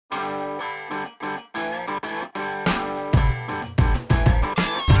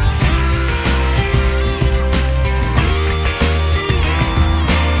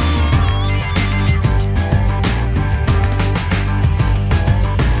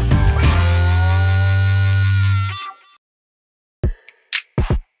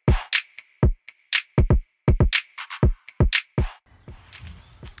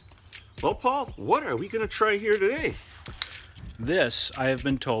Well, Paul, what are we going to try here today? This, I have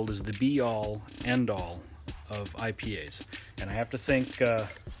been told, is the be-all, end-all of IPAs. And I have to thank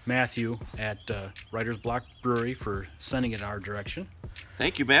Matthew at Writers Block Brewery for sending it our direction.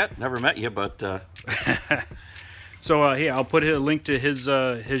 Thank you, Matt. Never met you, but... So, yeah, I'll put a link to his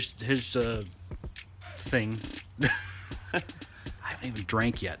thing. I haven't even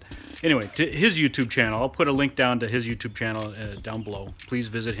drank yet. Anyway, to his YouTube channel. I'll put a link down to his YouTube channel down below. Please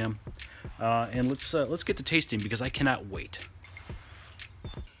visit him. And let's get to tasting because I cannot wait.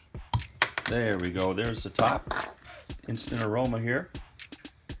 There we go. There's the top. Instant aroma here.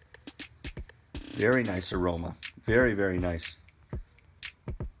 Very nice aroma. Very, very nice.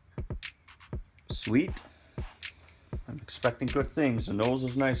 Sweet. I'm expecting good things. The nose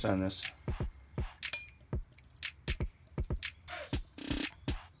is nice on this.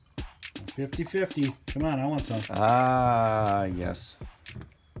 $50-50. Come on, I want some. Ah, yes.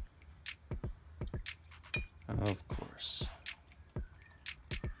 Of course.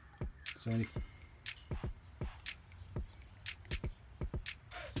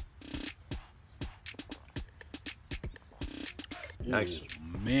 Nice.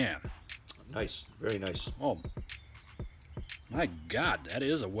 Oh, man. Nice. Very nice. Oh, my God. That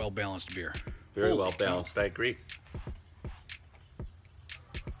is a well-balanced beer. Very well balanced. I agree.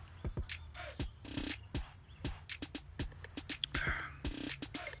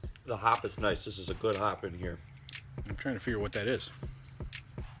 The hop is nice. This is a good hop in here. I'm trying to figure what that is.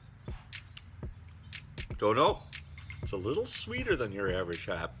 Don't know. It's a little sweeter than your average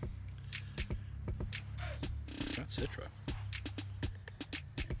hop. It's not Citra.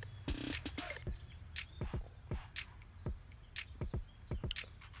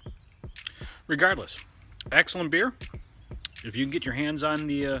 Regardless, excellent beer. If you can get your hands on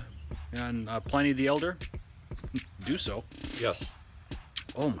the Pliny the Elder, do so. Yes.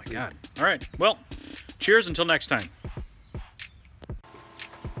 Oh my God. All right. Well, cheers until next time.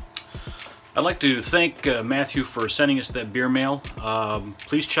 I'd like to thank Matthew for sending us that beer mail.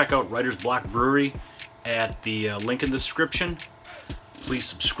 Please check out Writers Block Brewery at the link in the description. Please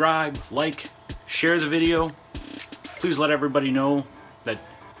subscribe, like, share the video. Please let everybody know that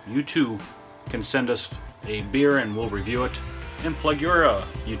you too can send us a beer and we'll review it and plug your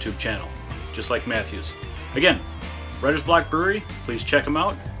YouTube channel, just like Matthew's. Again, Writers Block Brewery, please check them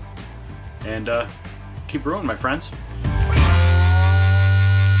out and keep brewing, my friends.